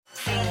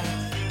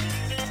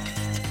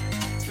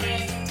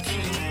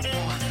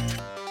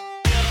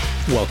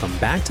Welcome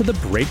back to The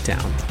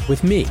Breakdown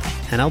with me,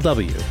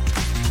 NLW.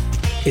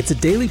 It's a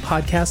daily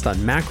podcast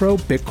on macro,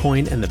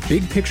 Bitcoin, and the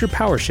big picture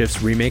power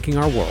shifts remaking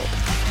our world.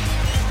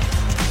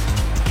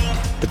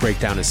 The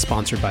Breakdown is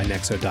sponsored by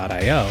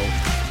Nexo.io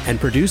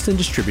and produced and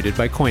distributed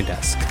by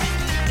CoinDesk.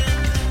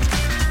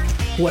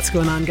 What's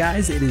going on,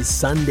 guys? It is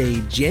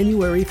Sunday,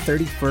 January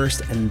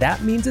 31st, and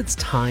that means it's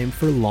time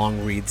for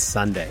Long Read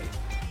Sunday.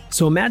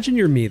 So imagine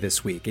you're me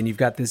this week and you've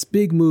got this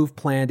big move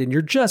planned and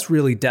you're just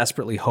really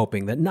desperately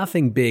hoping that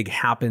nothing big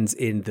happens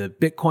in the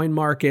Bitcoin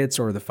markets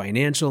or the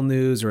financial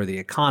news or the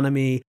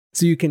economy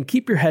so you can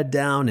keep your head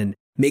down and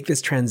make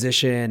this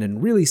transition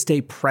and really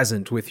stay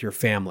present with your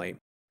family.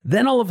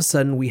 Then all of a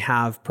sudden we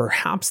have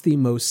perhaps the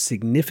most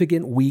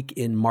significant week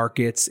in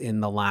markets in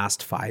the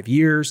last 5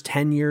 years,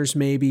 10 years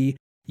maybe.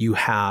 You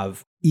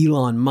have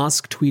Elon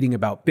Musk tweeting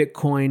about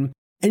Bitcoin,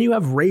 and you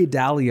have Ray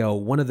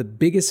Dalio, one of the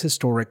biggest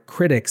historic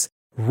critics,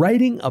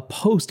 writing a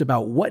post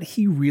about what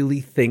he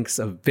really thinks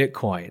of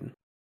Bitcoin.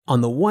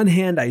 On the one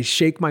hand, I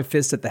shake my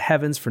fist at the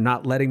heavens for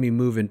not letting me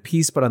move in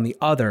peace, but on the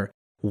other,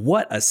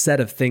 what a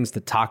set of things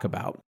to talk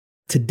about.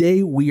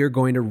 Today, we are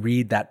going to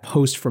read that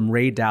post from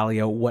Ray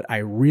Dalio, what I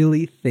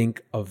really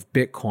think of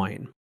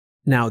Bitcoin.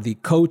 Now, the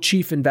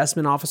co-chief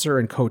investment officer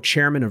and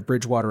co-chairman of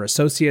Bridgewater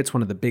Associates,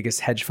 one of the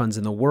biggest hedge funds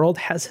in the world,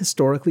 has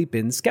historically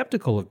been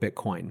skeptical of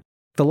Bitcoin.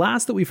 The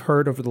last that we've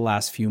heard over the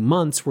last few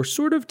months were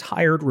sort of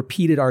tired,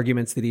 repeated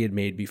arguments that he had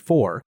made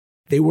before.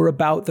 They were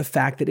about the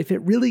fact that if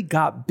it really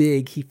got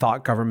big, he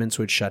thought governments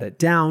would shut it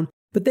down,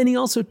 but then he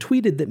also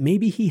tweeted that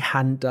maybe he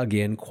hadn't dug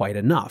in quite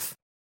enough.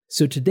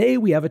 So today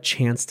we have a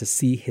chance to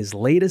see his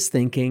latest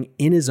thinking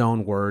in his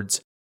own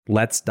words.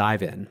 Let's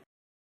dive in.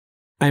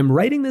 I am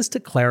writing this to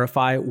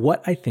clarify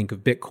what I think of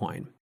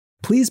Bitcoin.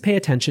 Please pay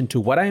attention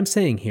to what I am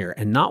saying here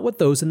and not what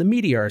those in the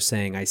media are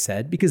saying I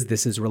said, because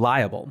this is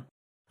reliable.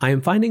 I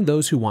am finding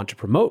those who want to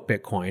promote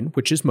Bitcoin,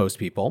 which is most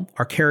people,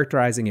 are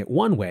characterizing it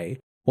one way,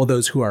 while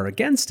those who are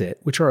against it,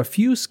 which are a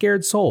few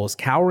scared souls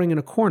cowering in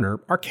a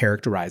corner, are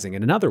characterizing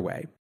it another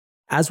way.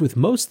 As with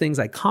most things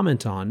I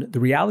comment on,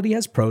 the reality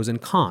has pros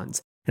and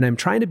cons, and I'm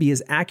trying to be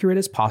as accurate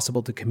as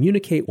possible to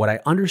communicate what I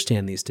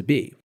understand these to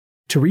be.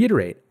 To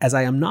reiterate, as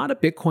I am not a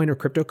Bitcoin or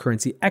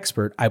cryptocurrency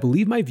expert, I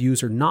believe my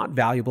views are not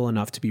valuable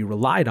enough to be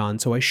relied on,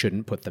 so I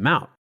shouldn't put them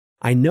out.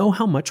 I know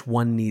how much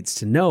one needs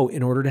to know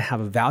in order to have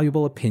a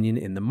valuable opinion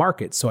in the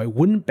market, so I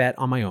wouldn't bet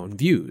on my own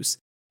views.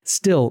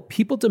 Still,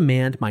 people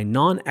demand my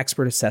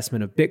non-expert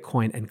assessment of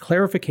Bitcoin, and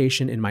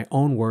clarification in my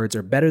own words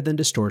are better than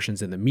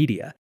distortions in the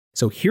media.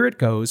 So here it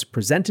goes,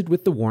 presented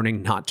with the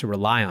warning not to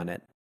rely on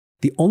it.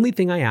 The only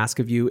thing I ask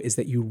of you is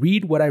that you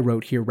read what I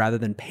wrote here rather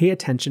than pay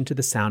attention to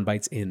the sound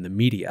bites in the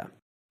media.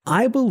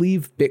 I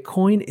believe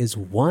Bitcoin is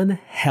one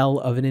hell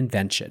of an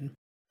invention.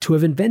 To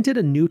have invented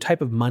a new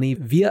type of money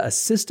via a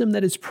system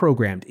that is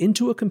programmed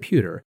into a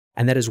computer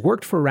and that has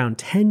worked for around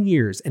 10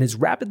 years and is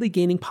rapidly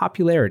gaining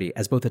popularity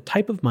as both a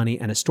type of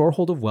money and a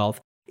storehold of wealth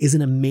is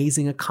an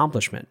amazing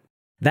accomplishment.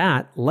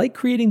 That, like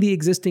creating the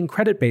existing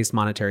credit-based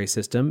monetary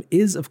system,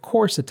 is of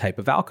course a type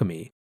of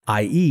alchemy,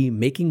 i.e.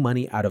 making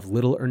money out of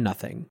little or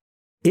nothing.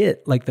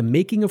 It, like the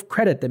making of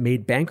credit that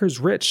made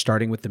bankers rich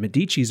starting with the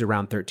Medicis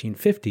around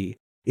 1350,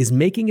 is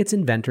making its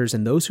inventors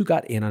and those who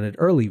got in on it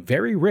early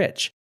very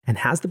rich, and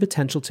has the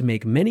potential to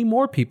make many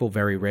more people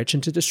very rich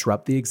and to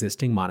disrupt the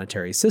existing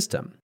monetary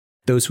system.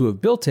 Those who have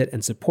built it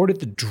and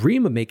supported the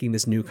dream of making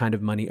this new kind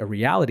of money a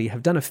reality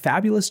have done a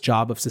fabulous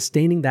job of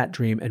sustaining that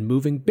dream and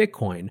moving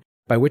Bitcoin,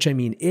 by which I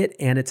mean it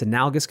and its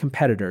analogous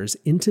competitors,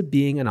 into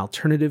being an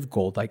alternative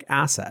gold-like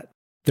asset.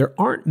 There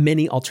aren't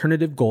many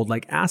alternative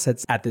gold-like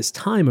assets at this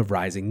time of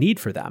rising need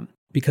for them,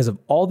 because of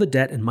all the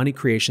debt and money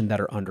creation that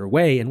are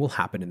underway and will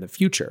happen in the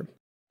future.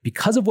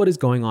 Because of what is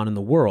going on in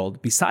the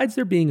world, besides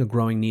there being a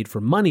growing need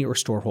for money or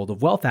storehold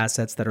of wealth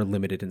assets that are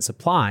limited in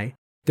supply,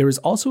 there is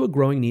also a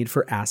growing need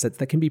for assets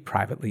that can be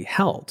privately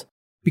held.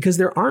 Because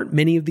there aren't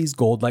many of these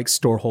gold-like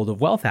storehold of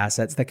wealth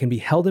assets that can be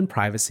held in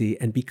privacy,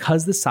 and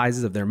because the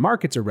sizes of their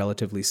markets are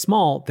relatively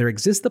small, there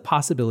exists the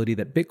possibility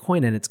that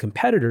Bitcoin and its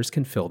competitors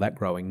can fill that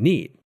growing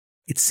need.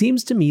 It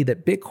seems to me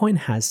that Bitcoin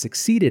has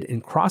succeeded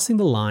in crossing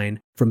the line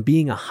from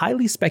being a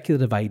highly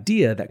speculative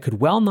idea that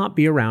could well not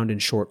be around in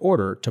short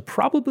order to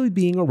probably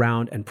being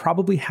around and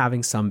probably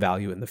having some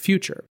value in the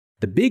future.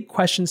 The big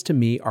questions to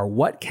me are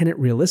what can it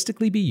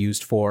realistically be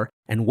used for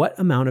and what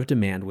amount of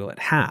demand will it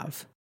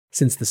have?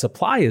 Since the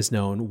supply is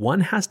known,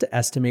 one has to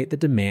estimate the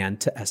demand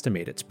to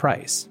estimate its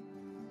price.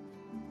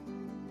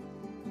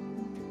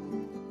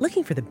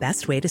 Looking for the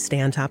best way to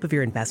stay on top of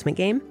your investment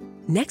game?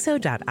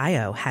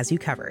 Nexo.io has you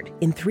covered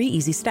in 3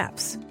 easy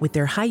steps with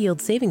their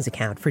high-yield savings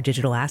account for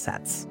digital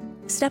assets.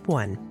 Step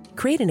 1.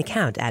 Create an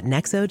account at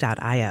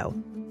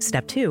Nexo.io.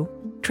 Step 2.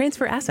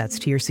 Transfer assets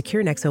to your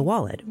secure Nexo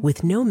wallet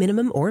with no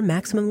minimum or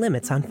maximum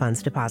limits on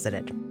funds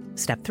deposited.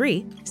 Step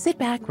 3. Sit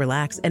back,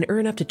 relax, and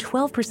earn up to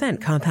 12%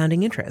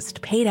 compounding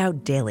interest paid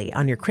out daily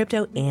on your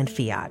crypto and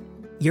fiat.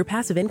 Your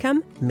passive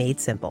income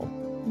made simple.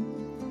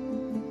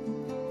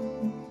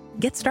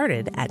 Get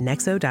started at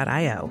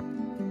Nexo.io.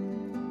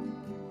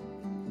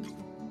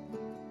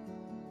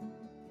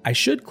 I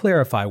should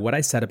clarify what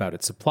I said about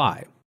its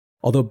supply.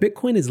 Although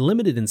Bitcoin is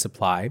limited in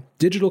supply,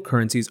 digital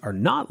currencies are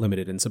not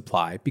limited in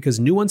supply because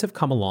new ones have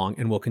come along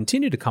and will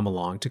continue to come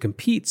along to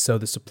compete, so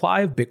the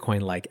supply of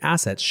Bitcoin-like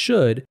assets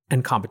should,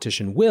 and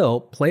competition will,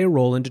 play a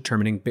role in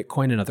determining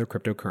Bitcoin and other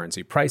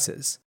cryptocurrency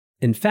prices.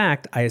 In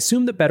fact, I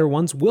assume that better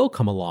ones will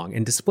come along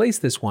and displace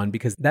this one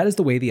because that is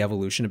the way the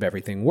evolution of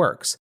everything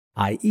works,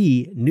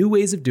 i.e., new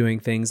ways of doing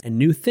things and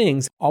new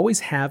things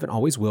always have and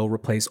always will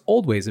replace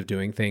old ways of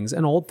doing things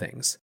and old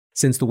things.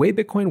 Since the way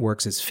Bitcoin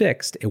works is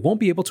fixed, it won't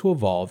be able to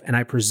evolve, and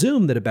I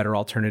presume that a better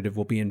alternative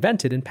will be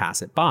invented and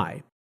pass it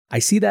by. I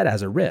see that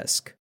as a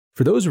risk.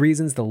 For those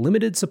reasons, the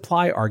limited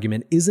supply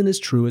argument isn't as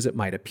true as it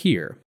might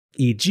appear.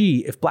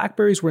 E.g., if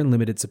BlackBerries were in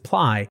limited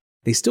supply,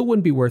 they still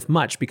wouldn't be worth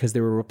much because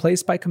they were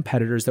replaced by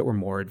competitors that were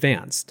more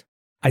advanced.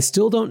 I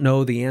still don't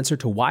know the answer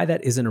to why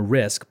that isn't a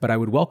risk, but I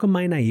would welcome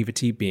my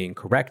naivety being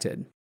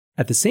corrected.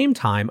 At the same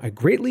time, I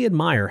greatly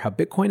admire how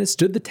Bitcoin has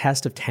stood the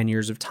test of 10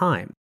 years of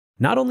time.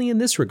 Not only in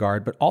this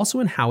regard, but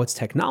also in how its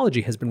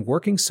technology has been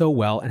working so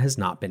well and has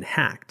not been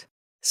hacked.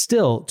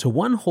 Still, to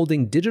one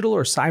holding digital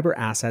or cyber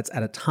assets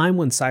at a time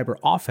when cyber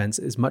offense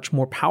is much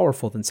more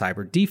powerful than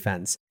cyber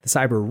defense, the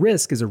cyber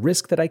risk is a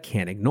risk that I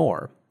can't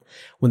ignore.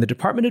 When the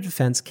Department of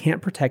Defense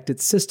can't protect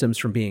its systems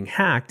from being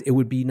hacked, it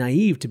would be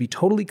naive to be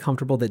totally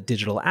comfortable that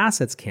digital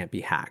assets can't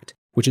be hacked,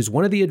 which is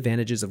one of the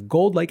advantages of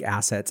gold-like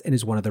assets and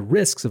is one of the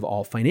risks of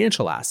all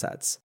financial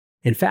assets.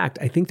 In fact,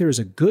 I think there is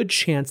a good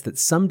chance that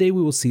someday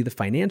we will see the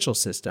financial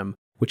system,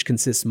 which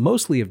consists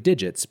mostly of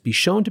digits, be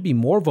shown to be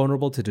more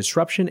vulnerable to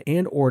disruption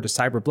and/or to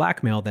cyber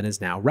blackmail than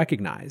is now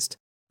recognized.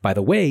 By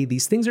the way,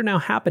 these things are now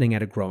happening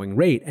at a growing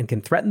rate and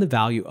can threaten the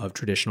value of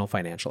traditional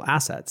financial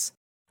assets.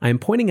 I am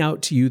pointing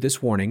out to you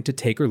this warning to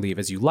take or leave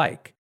as you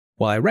like.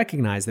 While I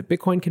recognize that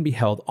Bitcoin can be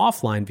held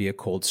offline via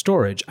cold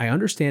storage, I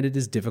understand it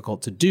is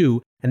difficult to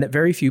do and that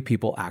very few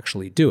people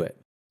actually do it.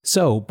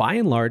 So, by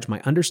and large,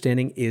 my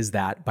understanding is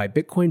that by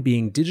Bitcoin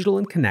being digital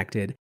and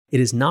connected,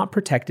 it is not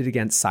protected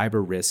against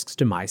cyber risks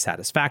to my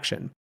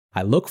satisfaction.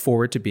 I look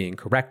forward to being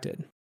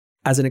corrected.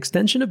 As an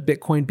extension of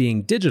Bitcoin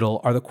being digital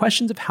are the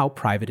questions of how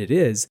private it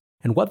is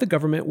and what the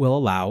government will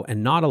allow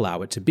and not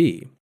allow it to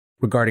be.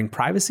 Regarding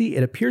privacy,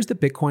 it appears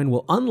that Bitcoin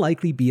will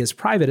unlikely be as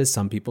private as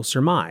some people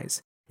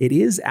surmise. It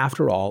is,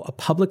 after all, a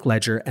public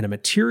ledger and a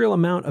material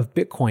amount of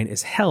Bitcoin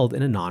is held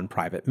in a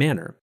non-private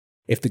manner.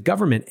 If the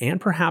government and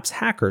perhaps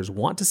hackers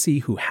want to see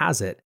who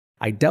has it,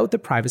 I doubt that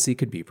privacy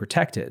could be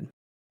protected.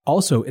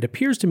 Also, it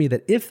appears to me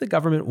that if the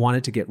government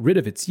wanted to get rid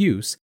of its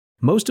use,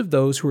 most of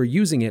those who are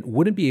using it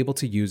wouldn't be able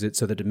to use it,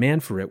 so the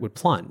demand for it would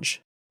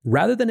plunge.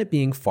 Rather than it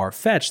being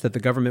far-fetched that the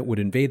government would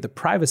invade the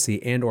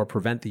privacy and/or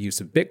prevent the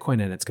use of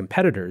Bitcoin and its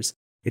competitors,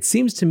 it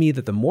seems to me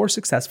that the more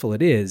successful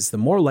it is, the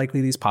more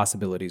likely these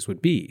possibilities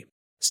would be.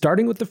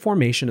 Starting with the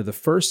formation of the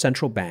first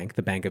central bank,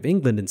 the Bank of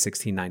England in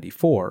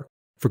 1694,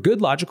 for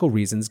good logical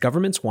reasons,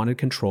 governments wanted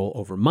control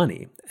over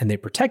money, and they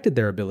protected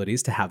their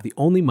abilities to have the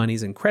only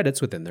monies and credits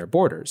within their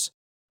borders.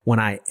 When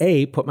I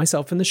A, put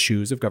myself in the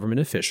shoes of government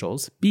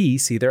officials, B,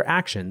 see their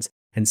actions,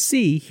 and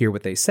C, hear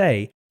what they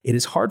say, it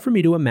is hard for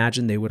me to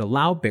imagine they would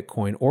allow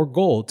Bitcoin or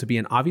gold to be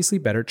an obviously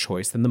better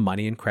choice than the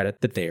money and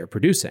credit that they are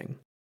producing.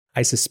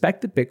 I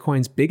suspect that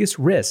Bitcoin's biggest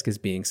risk is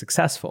being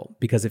successful,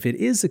 because if it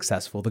is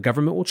successful, the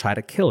government will try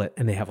to kill it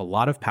and they have a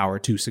lot of power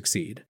to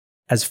succeed.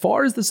 As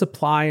far as the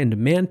supply and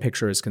demand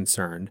picture is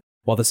concerned,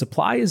 while the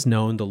supply is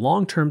known, the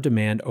long-term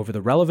demand over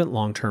the relevant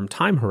long-term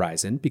time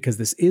horizon, because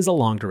this is a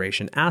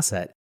long-duration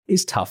asset,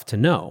 is tough to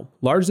know,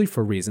 largely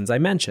for reasons I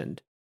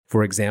mentioned.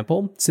 For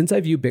example, since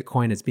I view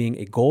Bitcoin as being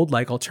a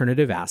gold-like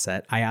alternative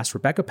asset, I asked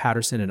Rebecca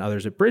Patterson and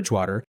others at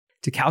Bridgewater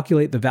to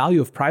calculate the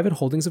value of private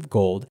holdings of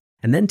gold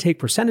and then take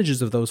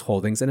percentages of those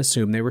holdings and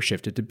assume they were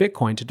shifted to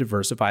Bitcoin to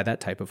diversify that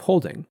type of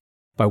holding.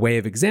 By way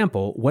of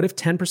example, what if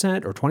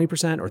 10% or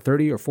 20% or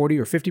 30 or 40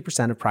 or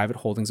 50% of private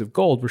holdings of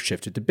gold were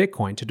shifted to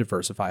Bitcoin to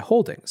diversify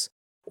holdings?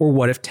 Or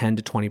what if 10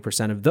 to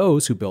 20% of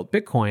those who built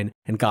Bitcoin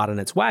and got on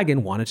its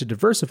wagon wanted to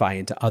diversify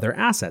into other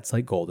assets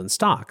like gold and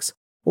stocks?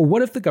 Or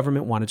what if the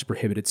government wanted to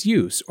prohibit its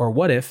use? Or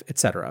what if,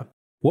 etc.?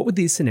 What would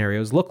these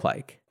scenarios look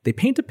like? They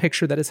paint a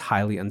picture that is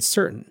highly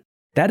uncertain.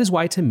 That is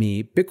why, to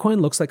me,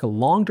 Bitcoin looks like a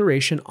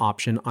long-duration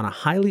option on a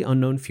highly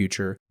unknown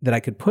future that I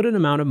could put an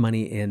amount of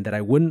money in that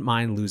I wouldn't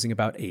mind losing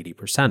about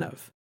 80%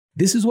 of.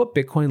 This is what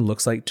Bitcoin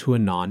looks like to a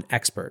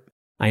non-expert.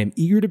 I am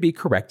eager to be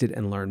corrected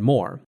and learn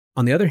more.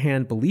 On the other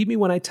hand, believe me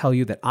when I tell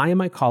you that I and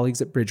my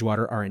colleagues at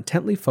Bridgewater are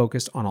intently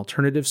focused on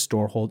alternative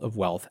storehold of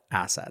wealth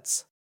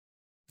assets.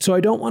 So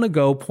I don't want to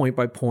go point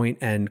by point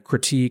and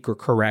critique or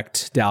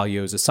correct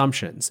Dalio's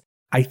assumptions.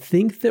 I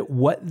think that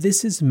what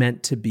this is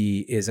meant to be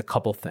is a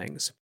couple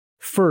things.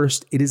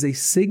 First, it is a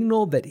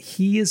signal that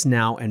he is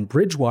now and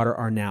Bridgewater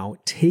are now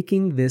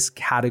taking this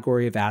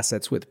category of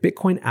assets with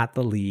Bitcoin at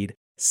the lead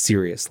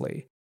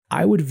seriously.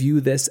 I would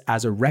view this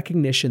as a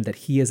recognition that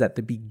he is at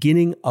the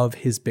beginning of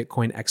his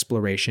Bitcoin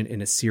exploration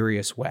in a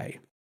serious way.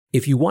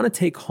 If you want to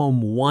take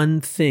home one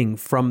thing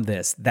from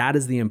this, that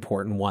is the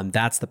important one.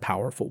 That's the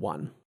powerful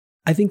one.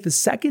 I think the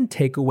second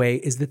takeaway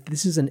is that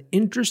this is an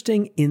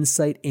interesting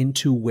insight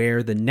into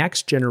where the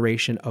next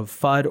generation of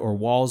FUD or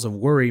walls of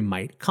worry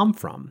might come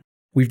from.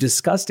 We've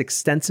discussed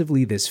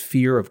extensively this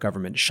fear of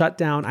government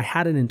shutdown. I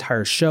had an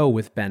entire show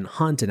with Ben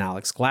Hunt and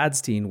Alex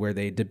Gladstein where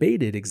they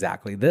debated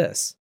exactly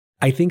this.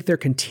 I think there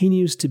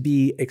continues to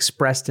be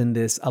expressed in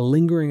this a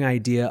lingering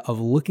idea of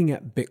looking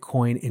at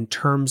Bitcoin in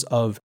terms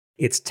of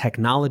its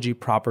technology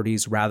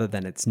properties rather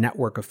than its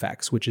network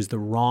effects, which is the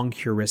wrong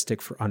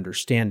heuristic for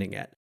understanding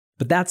it.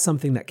 But that's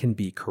something that can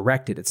be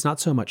corrected. It's not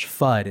so much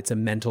FUD, it's a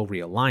mental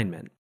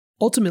realignment.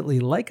 Ultimately,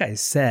 like I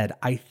said,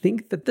 I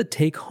think that the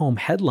take-home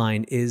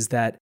headline is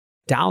that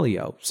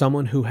Dalio,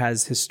 someone who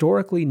has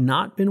historically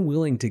not been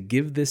willing to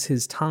give this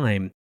his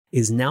time,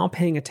 is now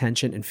paying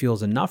attention and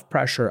feels enough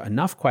pressure,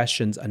 enough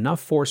questions,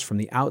 enough force from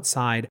the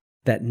outside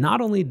that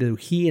not only do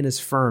he and his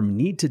firm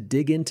need to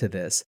dig into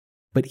this,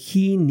 but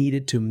he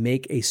needed to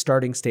make a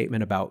starting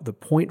statement about the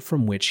point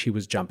from which he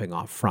was jumping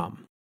off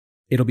from.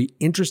 It'll be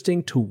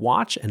interesting to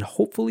watch and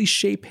hopefully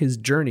shape his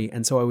journey,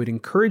 and so I would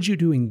encourage you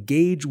to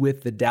engage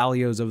with the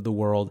Dalios of the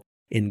world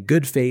in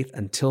good faith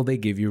until they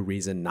give you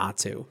reason not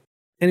to.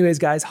 Anyways,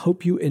 guys,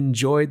 hope you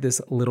enjoyed this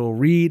little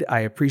read. I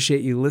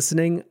appreciate you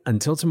listening.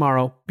 Until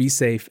tomorrow, be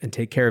safe and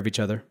take care of each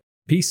other.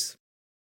 Peace.